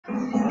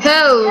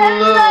Hello.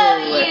 Hello,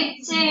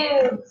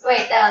 YouTube.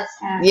 Wait, that was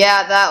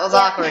Yeah, that was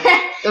awkward.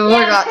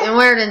 A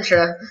weird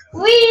intro.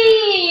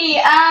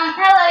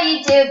 Hello,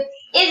 YouTube.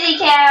 Izzy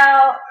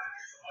Cow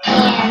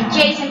and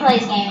Jason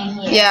Plays Gaming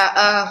here.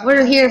 Yeah,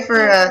 we're here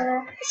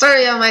for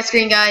sorry on my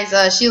screen, guys.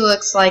 She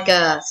looks like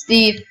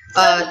Steve.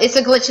 It's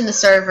a glitch in the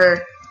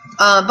server.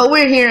 But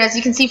we're here, as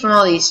you can see from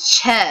all these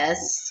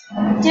chests,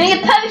 doing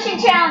a potion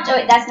challenge. Oh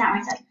wait, that's not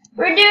my side.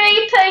 We're doing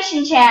a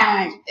potion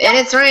challenge. And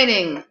it's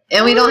raining,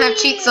 and we don't have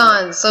cheats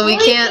on, so we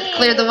can't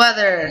clear the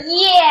weather.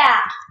 Yeah.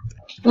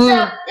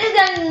 So this is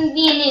gonna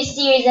be a new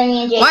series of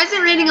me and Jason. Why is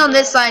it raining on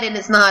this side and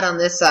it's not on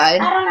this side?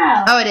 I don't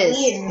know. Oh, it is.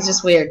 Weird. It's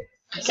just weird.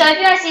 So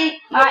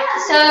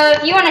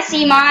if you want to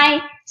see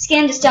my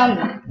skin, just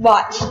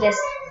watch this.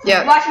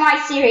 Yeah. Watch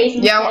my series.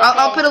 Yeah,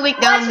 I'll put a link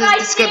down in the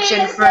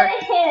description for.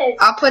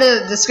 I'll put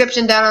a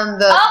description down on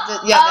the.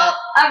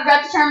 I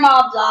forgot to turn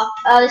mobs off.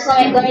 Just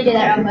let me do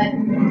that real quick.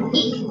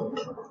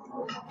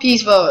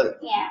 Peaceful.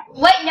 Yeah.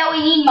 Wait, no, we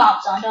need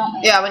mobs on, don't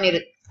we? Yeah, we need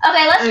it.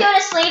 Okay, let's go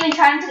to sleep and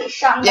try not to get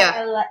shot in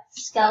the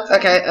skeleton.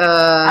 Okay.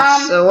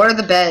 So what are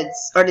the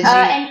beds? Or did you?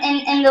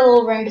 In the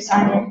little room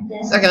beside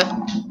it. Okay.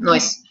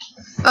 Nice.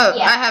 Oh,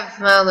 yeah. I have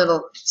my own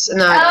little.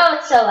 No. Oh,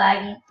 it's so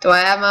laggy. Do I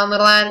have my own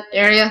little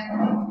area?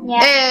 Yeah.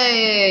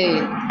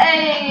 Hey.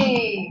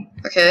 Hey.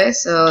 Okay,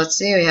 so let's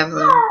see. We have.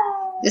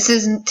 This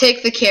is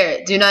take the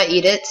carrot. Do not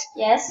eat it.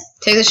 Yes.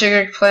 Take the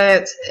sugar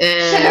plant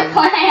and. Sugar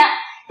plant.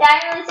 Did I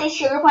really say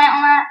sugar plant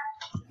on that?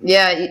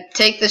 Yeah,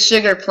 take the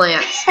sugar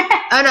plant.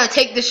 Oh no,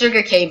 take the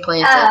sugar cane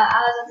plant. Oh,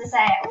 I was about to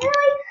say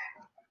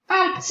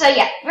really. So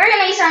yeah, we're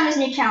gonna be starting this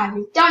new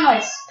challenge. Don't know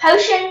it's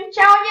potion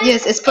challenges.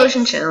 Yes, it's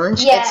potion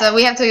challenge. Yeah. It's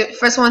we have to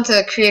first one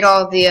to create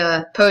all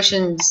the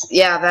potions.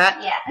 Yeah,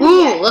 that. Yeah.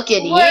 Ooh, yeah. Look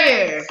at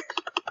here.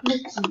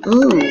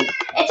 Ooh.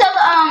 It's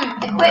all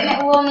the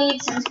equipment we'll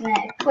need since we're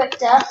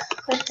equipped up.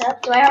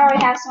 Do I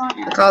already have some?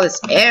 No. Look at all this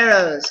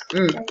arrows.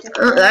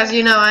 As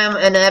you know, I am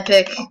an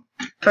epic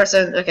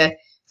person. Okay.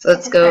 So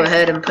let's go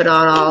ahead and put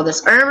on all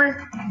this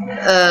armor.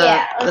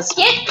 Yeah, let's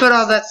put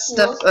all that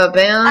stuff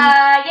down.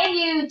 I gave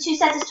you 2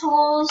 sets of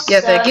tools. Yeah,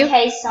 thank you. In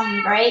case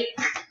some break.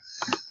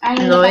 I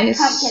need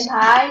pumpkin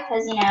pie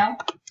because you know.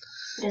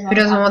 Who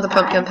doesn't want the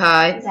pumpkin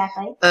pie?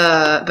 Exactly.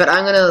 But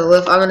I'm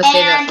gonna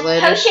save that for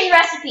later. Potion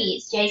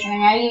recipes, Jason. I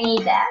know you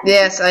need that.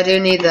 Yes, I do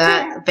need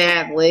that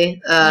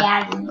badly.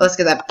 Yeah, I do. Let's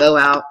get that bow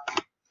out.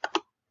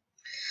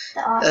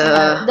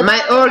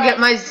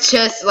 My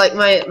chest, like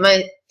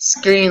my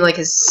screen, like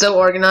is so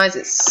organized.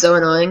 It's so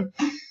annoying.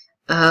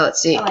 Let's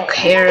see.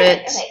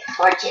 Carrot. Okay,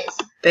 torches.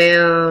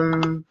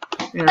 Bam.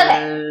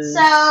 Okay,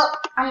 so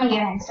I'm gonna go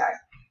ahead and start.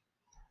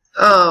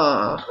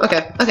 Oh,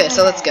 okay. Okay,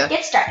 so let's go.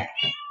 Get started.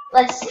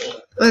 Let's see.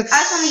 I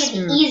just want to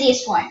get the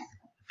easiest one.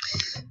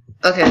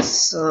 Okay,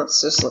 so let's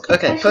just look.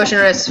 Okay, potion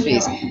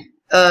recipes.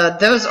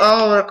 Those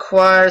all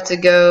require to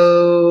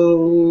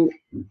go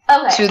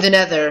to the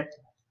Nether.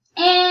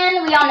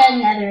 And we all know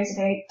Nether is a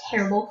very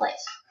terrible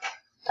place.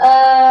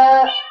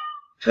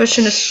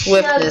 Potion of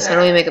swiftness. How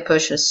do we make a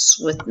potion of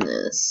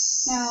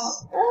swiftness? No.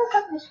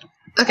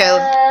 Okay,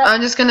 I'm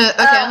just gonna.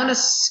 Okay, I'm gonna.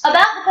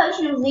 About the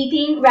potion of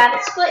leaping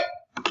rabbit's foot.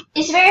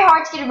 It's very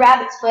hard to get a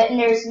rabbit's foot, and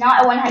there's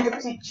not a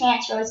 100%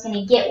 chance you're always going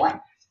to get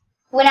one.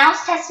 When I was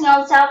testing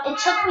all this out, it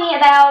took me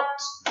about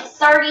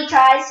 30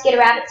 tries to get a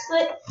rabbit's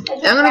foot.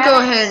 I'm going to go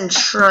ahead and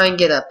try and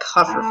get a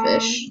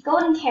pufferfish.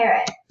 Golden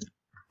carrot.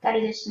 Gotta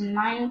do some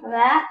mining for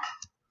that.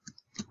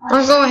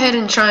 I'll go ahead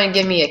and try and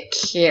give me a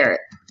carrot.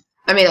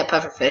 I mean a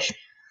pufferfish.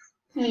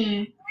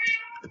 Okay,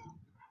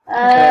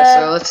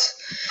 so let's...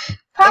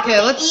 Probably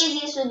the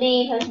easiest would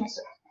be potion of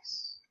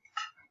swiftness.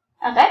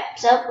 Okay,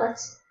 so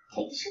let's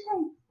take the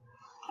sugar.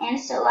 And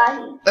it's still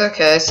laggy.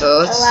 Okay, so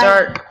let's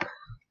start.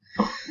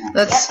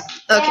 Let's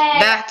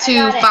back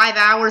to 5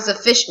 hours of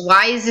fish.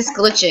 Why is this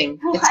glitching?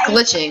 It's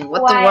glitching.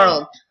 What the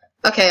world?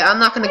 Okay, I'm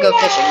not gonna go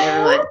fishing.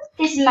 Never mind.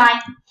 This is my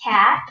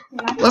cat.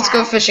 Let's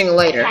go fishing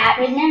later.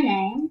 Cat with no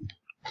name.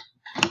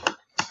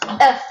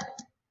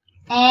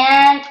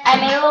 And I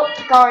made a little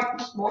garden.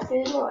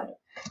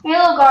 Made a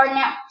little garden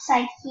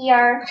outside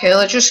here. Okay,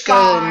 let's just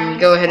go ahead and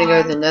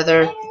go to the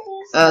Nether.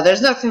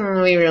 There's nothing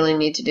we really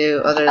need to do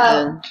other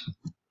than.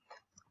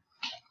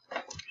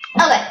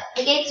 Okay,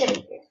 the gates are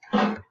here.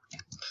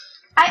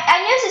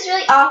 I noticed it's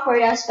really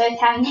awkward us both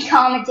having to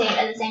commentate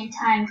at the same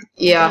time.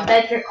 Yeah.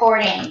 We're both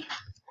recording.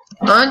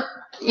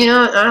 You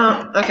know, I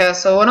don't. Okay,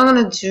 so what I'm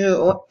gonna do?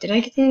 Oh, did I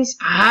get these?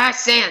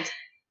 Sand.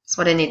 That's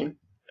what I needed.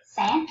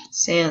 Sand?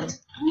 Sand.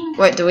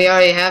 Wait, do we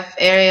already have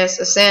areas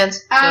of sand?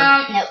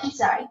 No,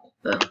 sorry.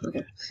 Oh,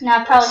 okay. No,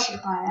 I probably should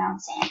have gone around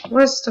sand.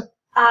 Where's the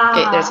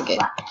gate? There's a gate.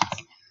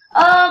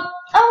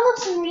 Oh, look,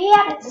 some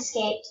rabbits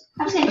escaped.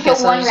 I'm just gonna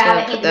kill one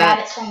rabbit, get the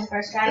rabbits from the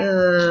first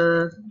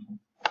rabbit.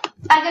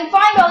 I can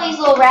find all these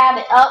little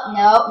rabbits. Oh,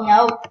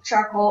 no,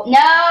 charcoal. No,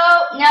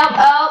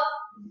 oh.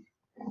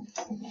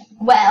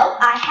 Well,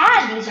 I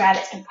had these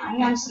rabbits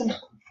confined.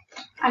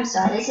 I'm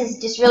sorry, this is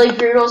just really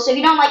brutal. So if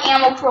you don't like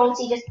animal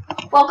cruelty, just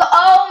welcome.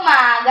 Oh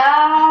my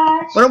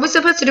gosh. What are we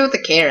supposed to do with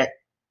the carrot?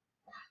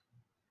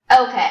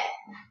 Okay,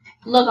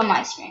 look on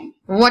my screen.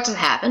 What just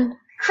happened?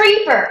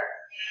 Creeper.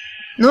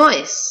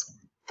 Nice.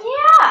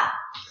 Yeah.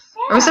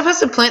 Are we supposed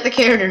to plant the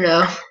carrot or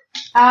no?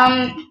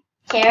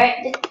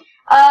 Carrot.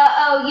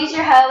 Oh, use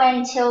your hoe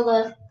until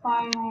the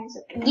farmlands.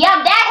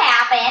 Yeah,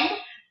 that happened.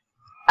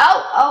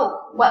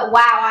 Wow,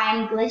 I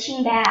am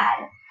glitching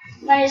bad.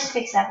 Let me just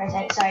fix that for a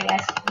second. Sorry,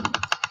 guys.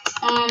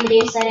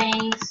 Video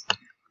settings.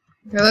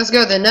 Here, let's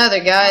go to the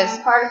nether, guys.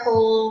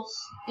 Particles,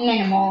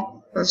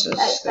 minimal. Let's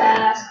just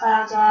fast,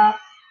 clouds off.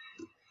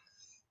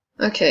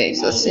 Okay,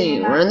 so let's see.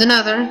 We're in the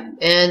nether,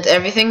 and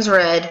everything's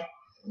red.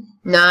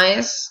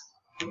 Nice.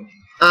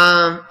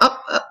 A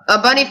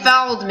bunny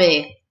fouled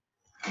me.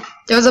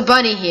 There was a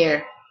bunny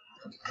here.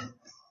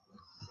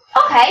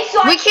 Okay,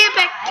 so we can't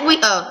back.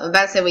 I'm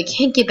about to say we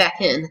can't get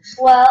back in.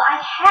 Well,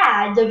 I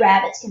had the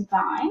rabbits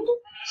confined,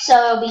 so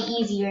it'll be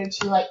easier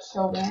to like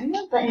kill them.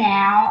 But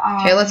now,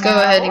 okay, let's go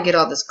ahead and get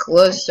all this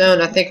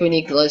glowstone. I think we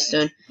need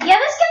glowstone. Yeah,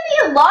 this can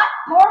be a lot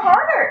more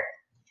harder.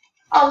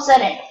 All of a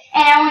sudden,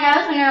 and everyone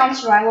knows when you're on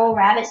survival,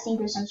 rabbits think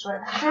there's some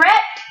sort of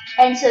threat,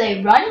 and so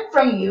they run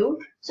from you.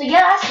 So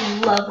yeah,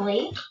 that's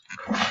lovely.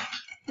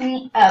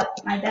 Oh,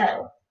 my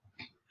bow.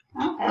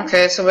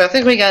 Okay, so I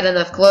think we got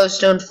enough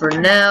glowstone for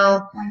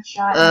now. One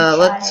shot,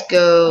 let's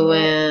go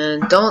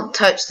and don't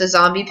touch the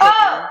zombie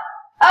pigman.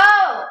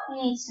 Oh, you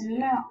need some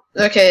milk.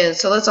 Okay,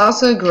 so let's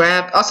also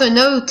grab. Also,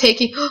 no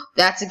taking.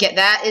 That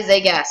is a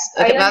guess.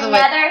 Okay, by the way.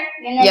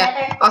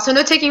 Nether? Also,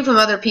 no taking from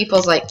other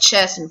people's like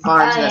chests and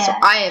farms. And that. So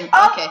I am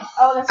okay.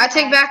 I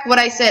take back what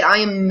I said. I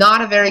am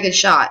not a very good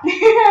shot.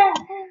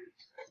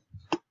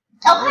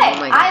 Okay,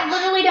 I've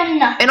literally done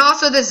nothing. And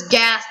also, this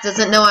gas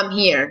doesn't know I'm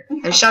here.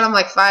 I've shot him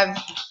like 5.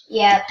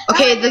 Yeah.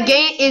 Okay, the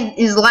game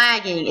is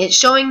lagging. It's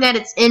showing that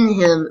it's in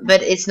him,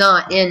 but it's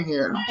not in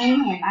him.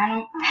 In him, I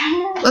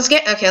don't.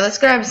 Let's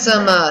grab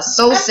some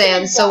soul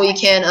sand so we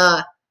can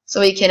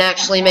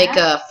actually make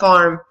a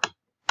farm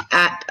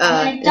at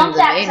I'm gonna dump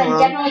that because I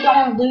definitely don't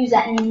want to lose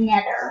that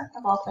nether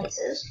of all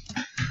places.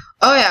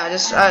 Oh yeah,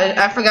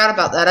 I forgot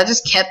about that. I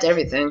just kept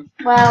everything.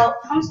 Well,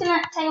 I'm just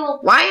gonna take a little.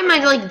 Why am I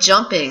like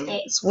jumping?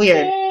 It's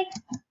weird.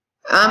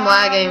 I'm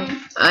lagging.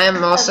 I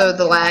am also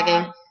the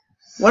lagging.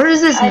 Where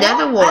is this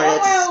nether wart? I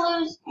don't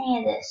want to lose any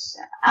of this.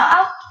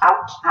 I'll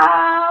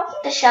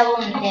keep the shovel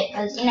in the pit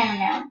because you never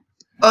know.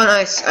 Oh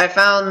nice! I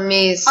found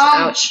me.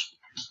 Ouch.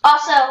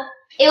 Also,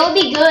 it would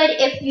be good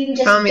if you can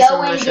just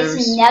go and get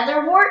some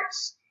nether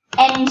warts.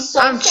 And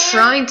I'm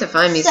trying to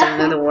find me some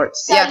nether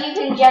warts. So you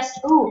can just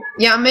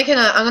Yeah, I'm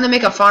gonna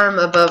make a farm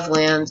above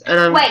land, and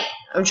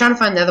I'm trying to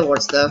find nether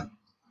warts though.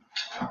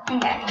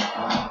 Okay.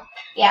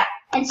 Yeah,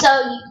 and so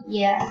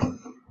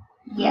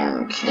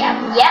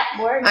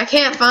word. I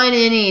can't find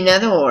any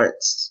nether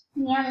warts.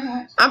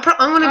 Yeah. I'm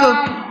gonna go.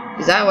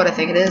 Is that what I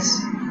think it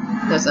is?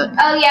 No, it's not.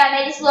 Oh yeah, I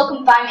made this little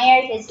confinement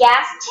area because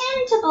gas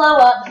tend to blow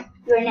up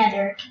your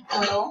nether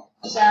portal.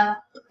 So,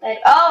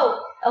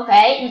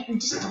 okay,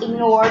 just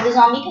ignore the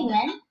zombie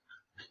pigmen.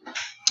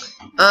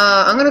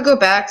 I'm gonna go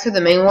back to the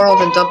main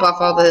world and dump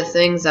off all the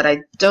things that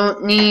I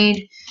don't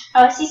need.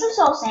 Oh, I see some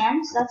soul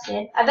sand, so that's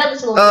good. I bet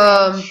this little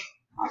bridge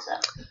also.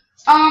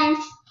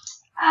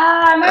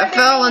 I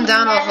fell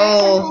down a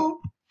hole.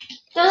 Temple.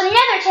 There's a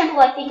nether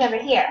temple, I think, over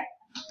here.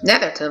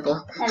 Nether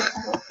temple. Nether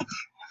temple.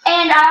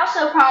 And I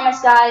also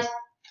promised, guys,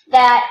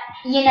 that,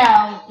 you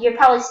know, you're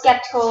probably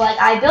skeptical, like,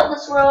 I built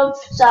this world,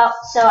 so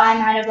I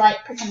might have,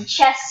 like, put some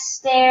chests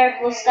there,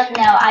 full of stuff.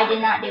 No, I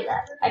did not do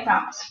that. I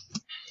promise.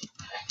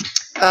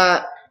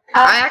 I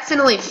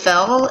accidentally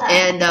fell,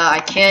 and I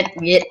can't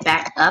get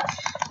back up.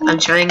 I'm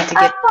trying to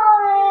get...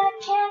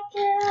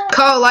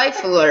 Call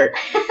life alert.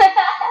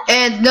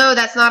 And no,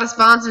 that's not a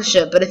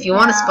sponsorship, but if you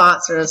want to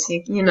sponsor us,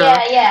 you know.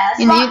 Yeah,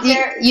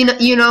 sponsor.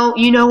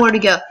 You know where to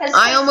go.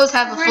 I almost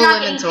have a full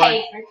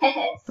inventory.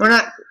 We're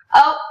not...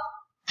 Oh.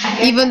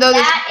 Even though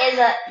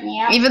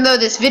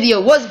this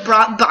video was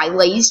brought by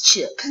Lay's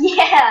Chip.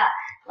 Yeah,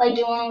 like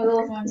doing one of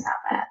those ones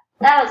out that.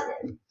 That was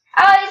good.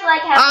 I always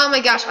like how. Oh my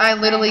gosh! I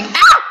literally.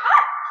 Ow!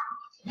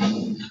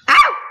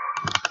 Ow!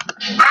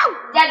 Ow!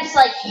 That just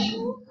like.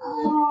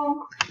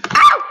 Oh.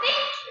 Ow!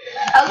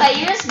 Okay,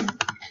 you just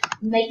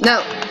make.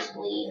 No.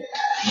 Bleed.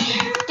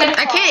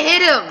 I can't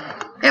hit him.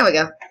 There we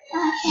go.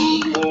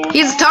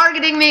 He's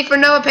targeting me for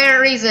no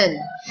apparent reason.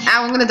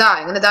 Ow, I'm gonna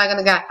die. I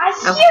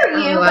hear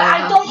you, but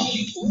I don't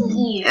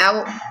see you.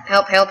 Ow,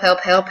 help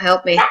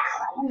me.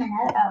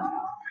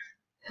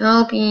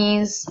 Help,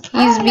 he's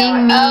being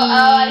mean. Oh,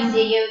 I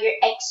see you. Your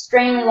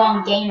extremely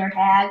long gamer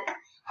tag.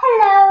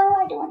 Hello,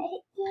 I don't want to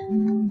hit you.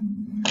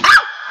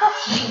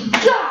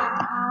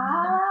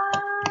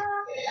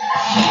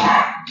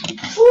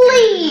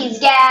 Please,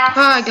 Gas.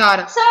 Oh, I got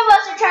him. Some of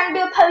us are trying to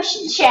do a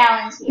potion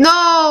challenge here.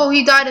 No,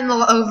 he died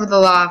over the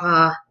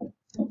lava.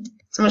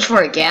 So much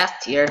for a gas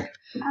tier.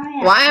 Oh,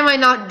 yeah. Why am I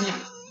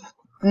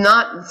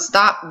not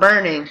stop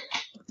burning?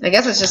 I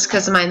guess it's just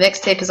because my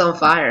mixtape is on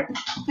fire.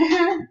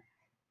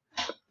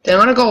 Then I'm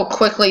gonna go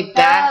quickly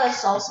back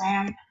to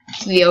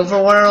the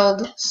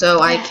overworld so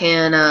I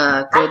can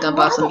go dump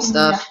off some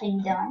stuff.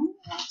 Nothing done.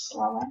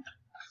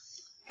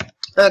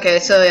 Okay,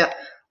 so yeah,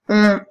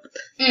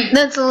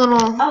 That's a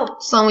little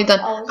song we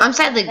done. I'm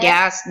sad the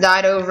gas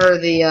died over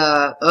the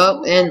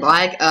and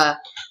lag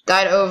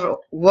died over.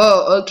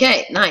 Whoa,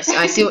 okay, nice.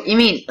 I see what you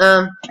mean.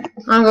 I'll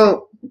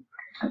go.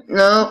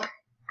 Nope.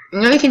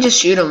 You know you can just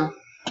shoot him.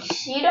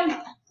 Shoot him.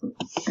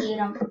 Shoot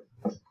him.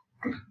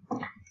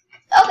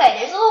 Okay,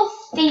 there's a little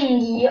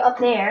thingy up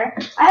there.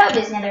 I hope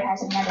this nether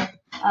has another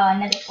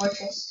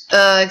fortress.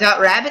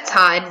 Got rabbit's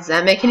hide. Does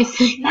that make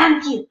anything?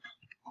 Mammacube.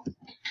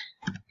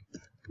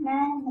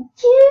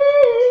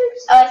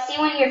 Mammacubes. Oh, I see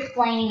one of your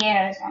flaming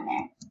arrows on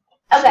there.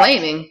 Okay.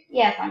 Flaming?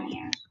 Yeah, flaming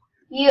arrows.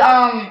 You,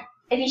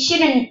 if you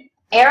shoot an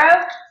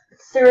arrow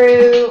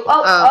through,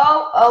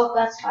 oh,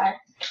 that's fire.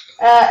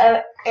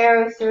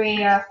 Arrow through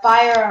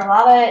fire or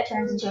lava, it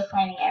turns into a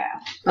flaming arrow.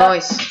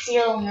 Nice. See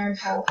your little nerd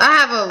hole. I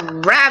have a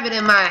rabbit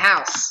in my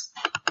house.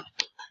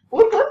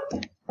 Whoop, whoop.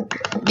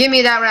 Give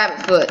me that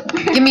rabbit foot.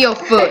 Give me your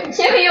foot.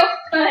 Give me your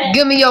foot.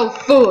 Give me your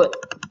foot.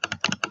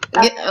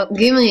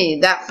 Give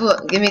me that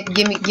foot. Give me.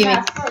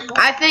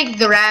 I think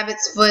the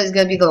rabbit's foot is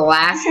gonna be the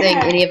last thing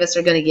any of us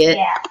are gonna get.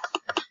 Yeah.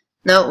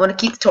 No, want to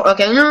keep the torch.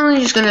 Okay, no, I'm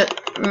just gonna.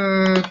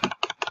 I'm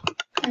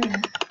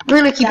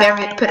gonna keep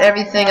put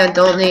everything I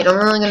don't need. I'm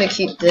only gonna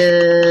keep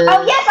the.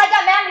 Oh yes, I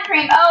got magma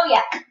cream. Oh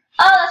yeah.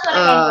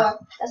 Oh,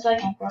 that's what I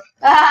came for.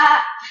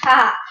 That's what I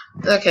came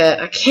for. Okay,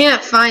 I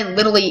can't find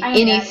literally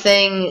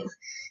anything.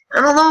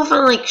 I don't know if I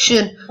like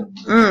should.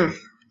 And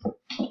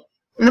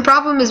the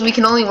problem is we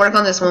can only work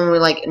on this when we're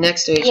like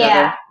next to each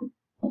other.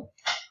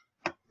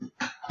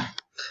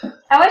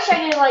 I wish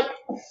I could like.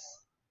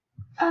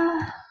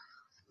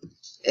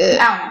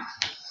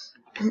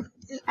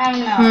 I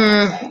don't know.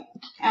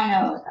 I don't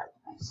know what that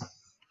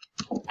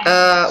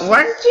was.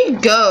 Where did you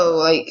go?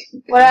 Like,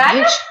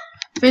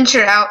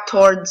 venture out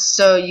towards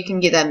so you can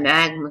get that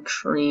magma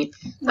cream.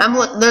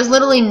 There's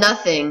literally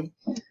nothing.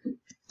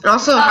 And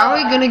also, how are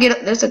we gonna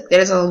get?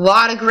 There's a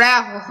lot of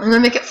gravel. I'm gonna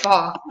make it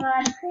fall.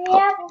 It's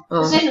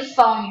gonna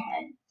fall on your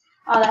head.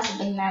 Oh, that's a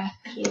big mammoth.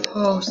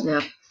 Oh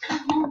snap.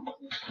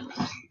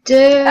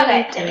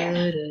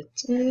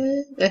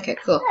 Okay,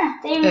 cool.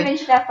 Didn't even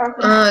venture that far.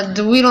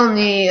 We don't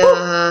need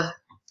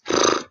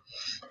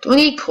do we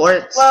need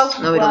quartz?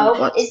 No, we don't need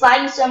quartz. It's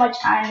lagging so much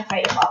I'm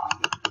afraid to fall.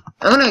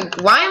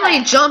 Why am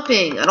I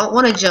jumping? I don't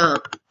want to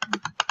jump.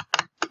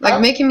 Like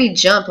making me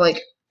jump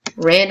like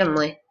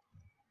randomly.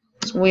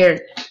 It's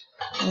weird.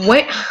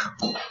 Wait.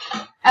 Okay,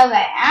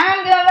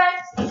 I'm going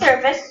back to the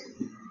surface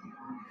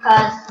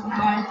cause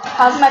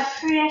my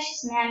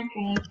precious man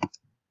cream.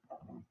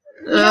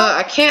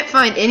 I can't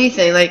find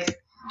anything.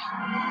 Like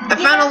I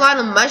found a lot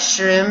of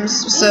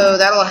mushrooms, so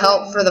that'll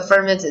help for the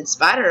fermented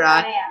spider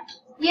eye.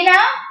 You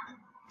know?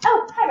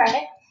 Oh, hi,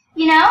 Rabbit.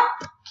 You know?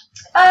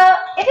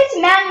 If it's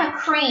magma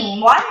cream,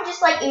 why is it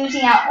just like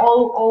oozing out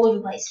all over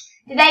the place?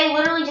 Did they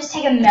literally just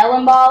take a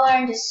melon baller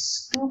and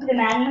just scoop the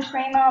magma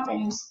cream up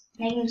and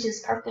make it into this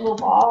perfect little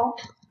ball?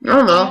 I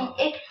don't know.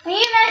 When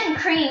you imagine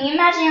cream, you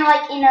imagine it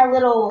like in a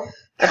little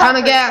cup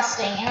or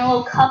something. In a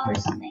little cup or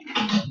something.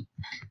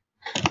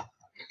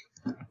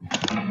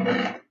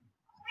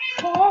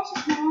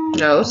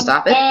 No,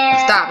 stop it.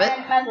 Stop it.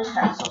 I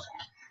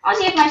want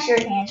to see if my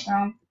shirt hand's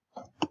wrong.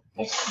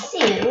 If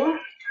so,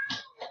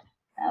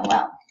 oh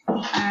well.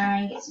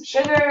 Get some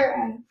sugar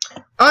and.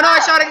 Oh no! I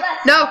shot it.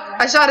 No,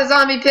 I shot a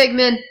zombie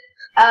pigman.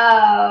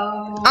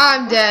 Oh.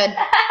 I'm dead.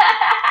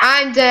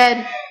 I'm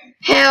dead.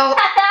 Help!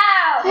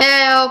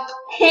 Help!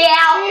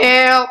 Help!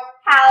 Help!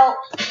 Help!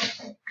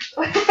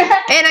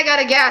 And I got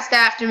a ghast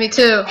after me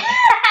too.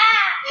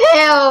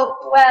 Help!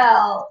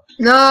 Well.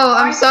 No,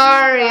 I'm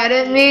sorry. I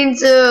didn't mean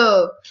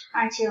to.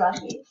 Aren't you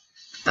lucky?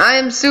 I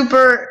am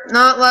super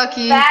not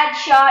lucky. Bad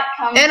shot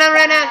comes. And I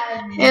ran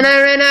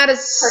out of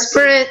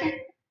sprint.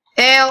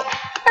 Help!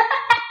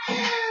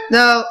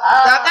 No.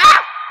 Stop.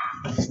 Ah!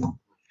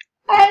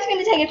 I was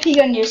gonna take a peek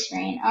on your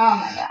screen. Oh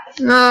my gosh.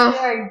 No. You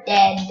are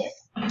dead.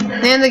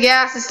 And the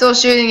gas is still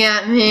shooting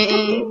at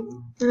me.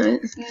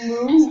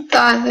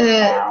 Stop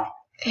it.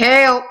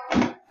 Help.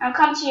 I'll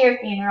come to your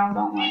funeral,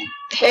 don't worry.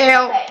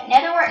 Help. Okay,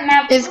 netherwork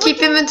map. Is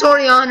keep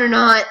inventory on or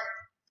not?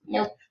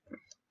 Nope.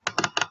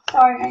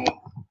 Sorry, mate.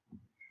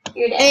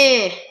 You're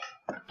dead.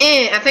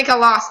 I think I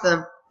lost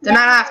them. They're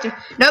not after.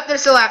 Nope, they're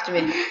still after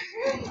me.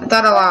 I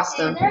thought I lost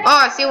them. Oh,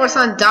 I see where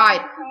son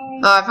died.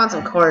 Oh, I found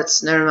some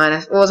quartz. Never mind.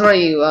 It was where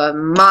you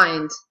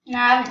mined. No,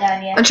 I haven't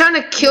done yet. I'm trying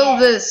to kill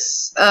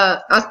this.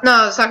 No,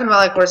 I was talking about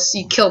like where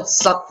you killed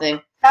something.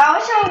 I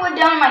wish I would have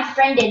done what my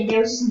friend did. There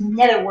was just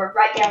nether wart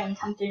right there when you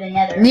come through the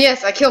nether.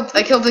 Yes, I killed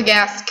the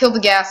gas. Killed the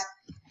gas.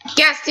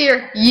 Gas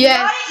tier.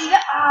 Yes. You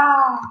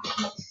got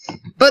it.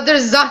 But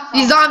there's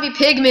these zombie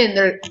pigmen.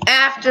 They're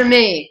after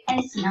me. And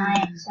it's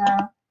night, so.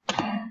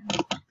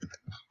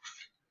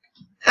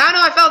 Oh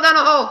no! I fell down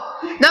a hole.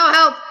 No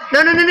help!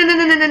 No!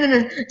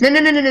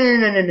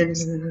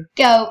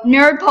 Go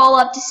nerd pole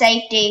up to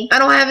safety. I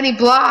don't have any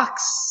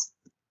blocks.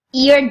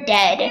 You're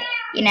dead.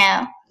 You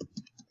know.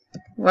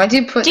 Why'd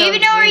you put? Do you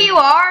even know where you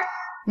are?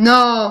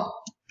 No.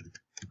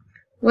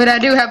 Wait, I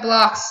do have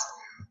blocks.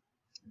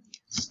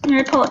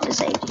 Nerd pole up to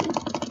safety.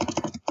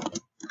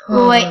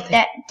 Oh, wait,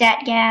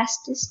 that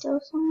ghast is still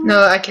somewhere?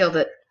 No, I killed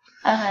it.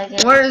 Okay,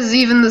 good. Where is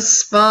even the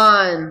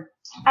spawn?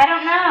 I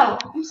don't know.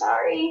 I'm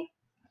sorry.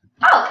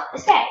 Oh,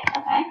 escape.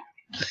 Okay.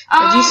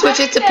 Did you switch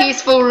it to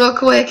peaceful real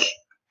quick?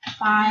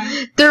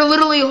 Fine. They're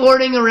literally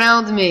hoarding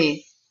around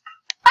me.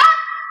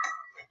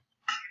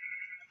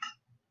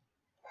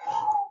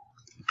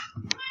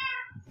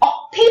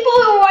 Oh, people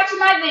who are watching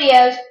my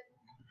videos,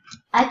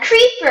 a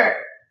creeper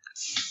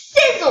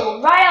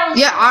sizzled right on the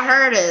Yeah, I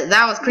heard it.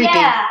 That was creepy.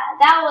 Yeah,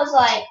 that was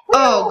like.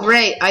 Oh,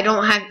 great. I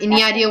don't have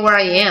any idea where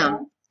I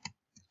am.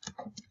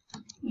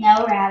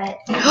 No rabbit.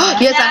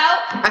 Yes,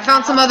 I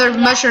found some other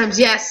mushrooms.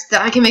 Yes,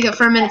 that I can make a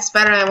fermented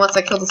Spider-Man once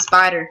I kill the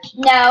spider.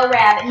 No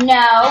rabbit.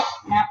 No.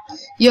 No.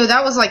 Yo,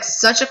 that was like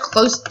such a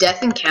close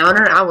death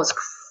encounter. I was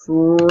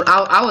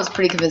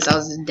pretty convinced I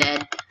was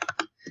dead.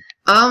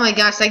 Oh my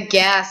gosh, that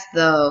gas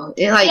though.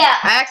 It like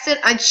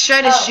I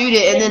tried to shoot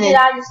it and then did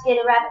I just get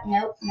a rabbit?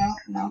 Nope.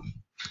 No.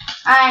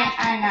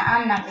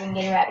 I'm not gonna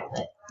get a rabbit,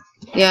 but.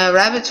 Yeah,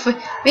 rabbits.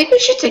 Maybe we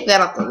should take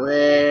that off the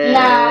list.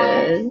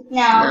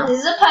 No. This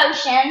is a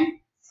potion.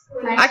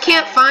 I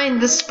can't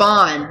find the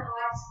spawn.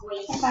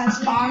 Can't find the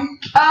spawn.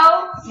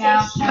 Oh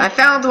no. I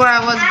found where I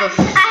was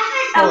before.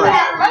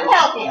 Let me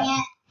help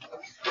you.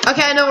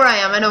 Okay, I know where I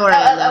am. I know where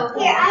I am now.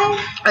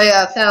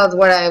 I found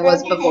where I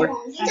was before.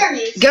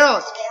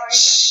 Girls,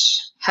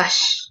 shh,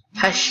 hush,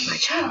 hush, my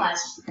child.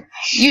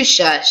 You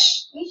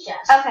shush.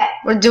 Okay.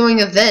 We're doing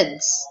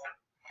events.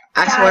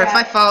 I swear, if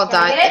I fall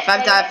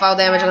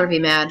damage, I'm gonna be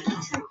mad. If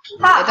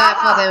I die of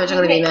fall damage, I'm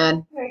gonna be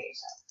mad.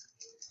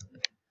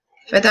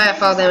 If I die of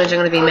fall damage, I'm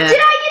gonna be mad. Did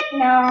I get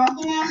no?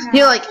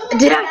 You're like,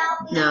 did I?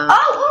 No.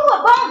 Oh,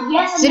 a bone.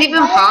 Yes. Is it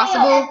even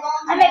possible?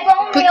 I made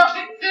bone meal.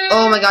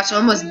 Oh my gosh, I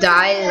almost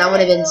died, and I would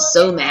have been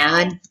so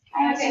mad.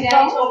 Okay.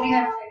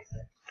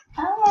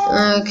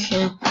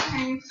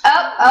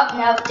 Oh,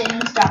 no,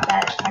 didn't stop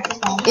that.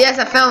 Yes,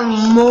 I found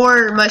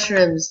more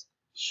mushrooms.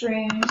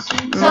 Shrooms.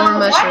 More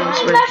mushrooms.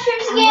 What are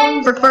mushrooms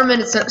again? For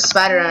fermented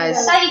spider eyes. I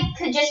thought you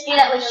could just do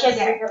that with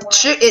sugar.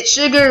 It's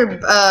sugar,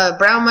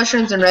 brown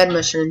mushrooms, and red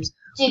mushrooms.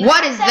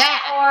 What is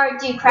that? Or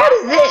do what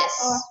is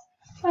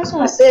this?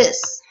 What's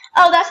this?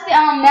 Oh, that's the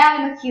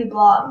Magma Cube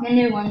block, the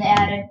new one they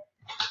added.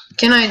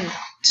 Can I? Yeah,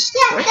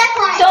 step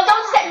on it. So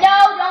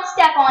don't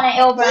step on it.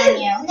 It'll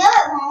burn you. No,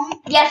 it won't.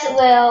 Yes, it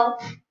will.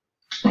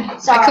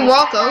 Sorry. I can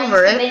walk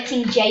over it.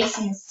 Convincing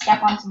Jason to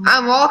step on something.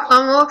 I'm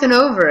walking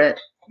over it.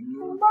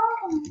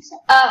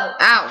 Oh.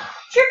 Ow.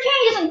 Your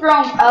candy isn't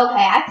growing. Okay,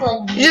 I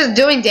feel like you're just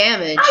doing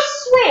damage. I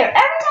swear, every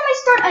time I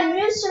start a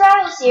new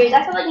survival series,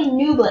 I feel like a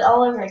noob it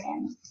all over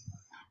again.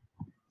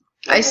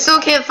 I still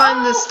can't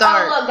find the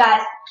start. Oh, look,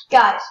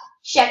 guys,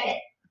 check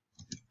it.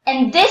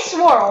 In this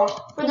world,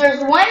 where there's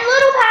one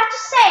little patch of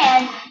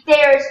sand,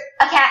 there's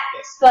a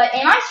cactus. But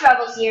in my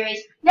survival series,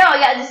 no, I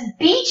got this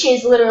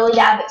beaches literally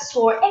that I've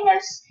explored, and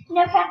there's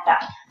no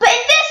cacti. But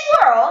in this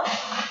world,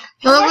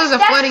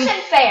 that's floating.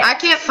 Unfair. I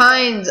can't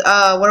find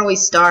where we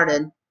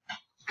started.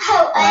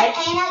 Oh, and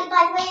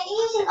by the way,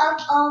 you're using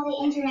all the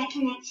internet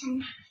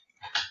connection.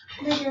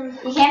 Literally.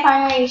 You can't find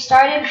where you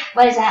started?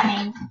 What does that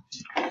mean?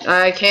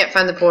 I can't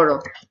find the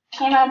portal.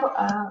 Can't find the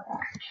portal? Oh, okay.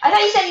 I thought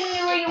you said you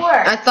knew where you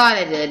were. I thought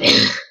I did.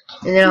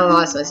 And then I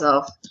lost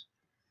myself.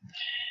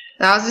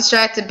 I was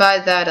distracted by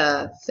that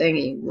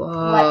thingy.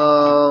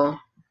 Whoa. What?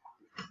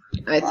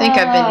 I think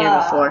I've been here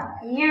before.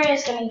 You're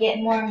just gonna get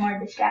more and more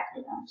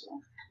distracted, aren't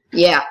you?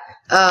 Yeah.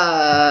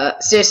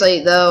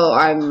 Seriously though,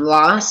 I'm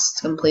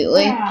lost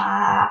completely.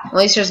 At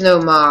least there's no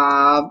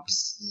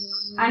mobs.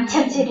 I'm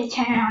tempted to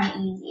turn it on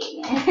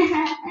easy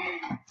again.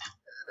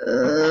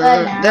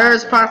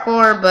 There's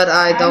parkour, but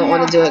I don't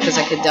want to do it because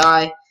I could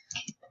die.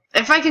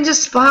 If I can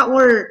just spot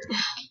where...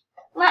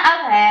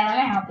 Okay, let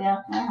me help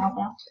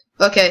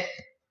you. Okay.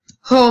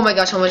 Oh my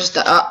gosh, I almost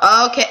just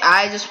died. Okay,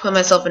 I just put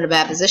myself in a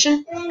bad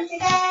position.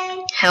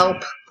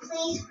 Help.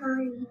 Please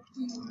hurry.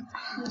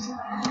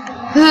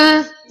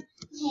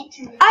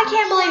 I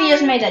can't believe you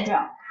just made that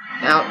jump.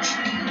 Ouch.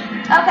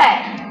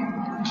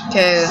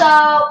 Okay. So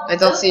I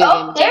don't see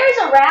you. There's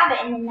a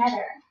rabbit in the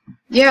nether.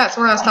 Yeah, that's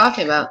what I was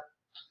talking about.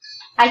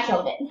 I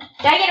killed it.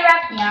 Did I get a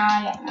rabbit?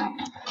 No.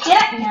 Did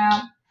I?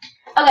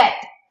 No. Okay.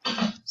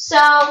 So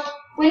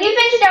when you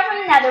ventured out from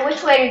the nether,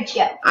 which way did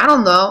you go? I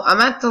don't know. I'm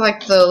at the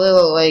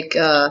little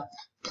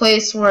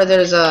place where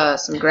there's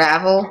some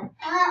gravel.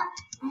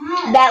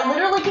 That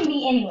literally can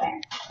be anywhere.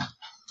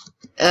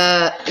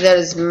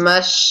 There's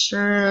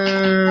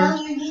mushrooms.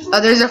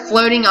 There's a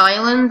floating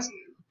island.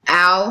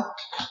 Ow.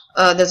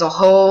 There's a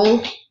hole.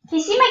 Can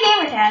you see my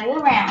gamer tag?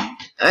 Look around.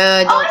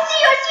 I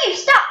see you.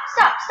 Stop.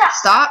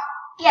 Stop?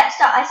 Yeah,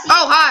 stop. I see you.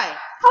 Oh, hi.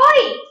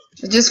 Hi.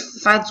 If I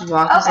just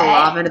walked into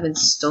lava, I'd have been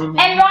so mad.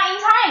 And right in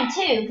time,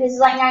 too, because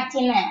it's like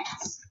 19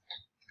 minutes.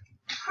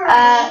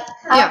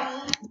 Yeah.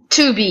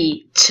 To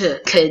be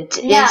words.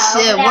 It's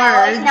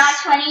not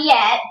 20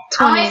 yet. 20.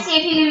 I want to see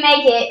if you can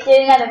make it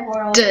through another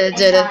portal in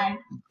time.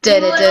 You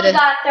literally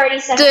got 30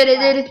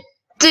 seconds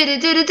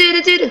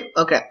left.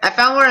 Okay, I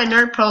found where a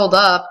nerd pulled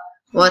up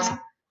once.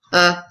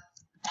 I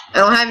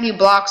don't have any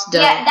blocks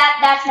done. Yeah,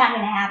 that's not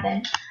gonna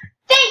happen.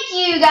 thank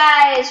you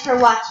guys for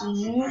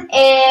watching.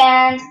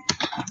 And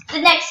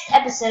the next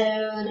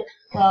episode,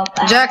 well,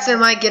 Jackson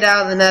might get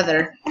out of the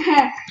nether.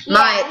 yeah,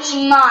 Might.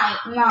 he might.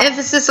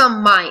 Emphasis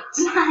on might.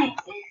 Might.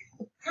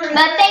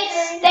 But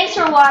thanks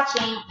for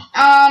watching.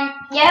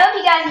 Yeah, I hope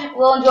you guys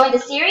will enjoy the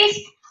series.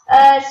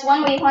 It's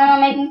one we plan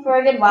on making for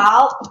a good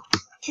while,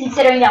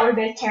 considering that we're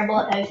both terrible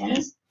at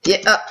potions.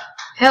 Yeah.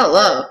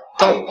 Hello.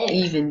 Don't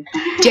even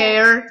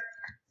dare.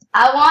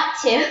 I want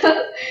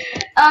to.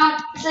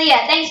 So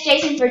yeah, thanks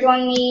Jason for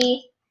joining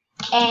me.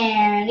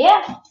 And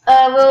yeah,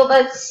 we'll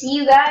both see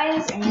you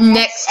guys in the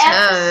next time.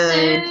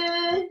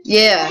 episode.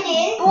 Yeah.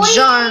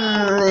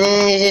 John.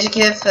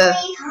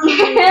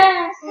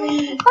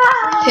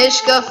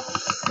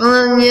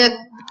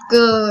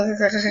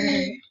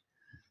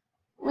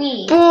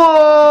 We.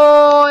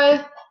 Boy.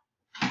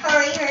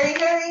 Hurry.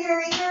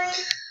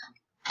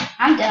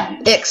 I'm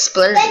done.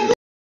 Explosion.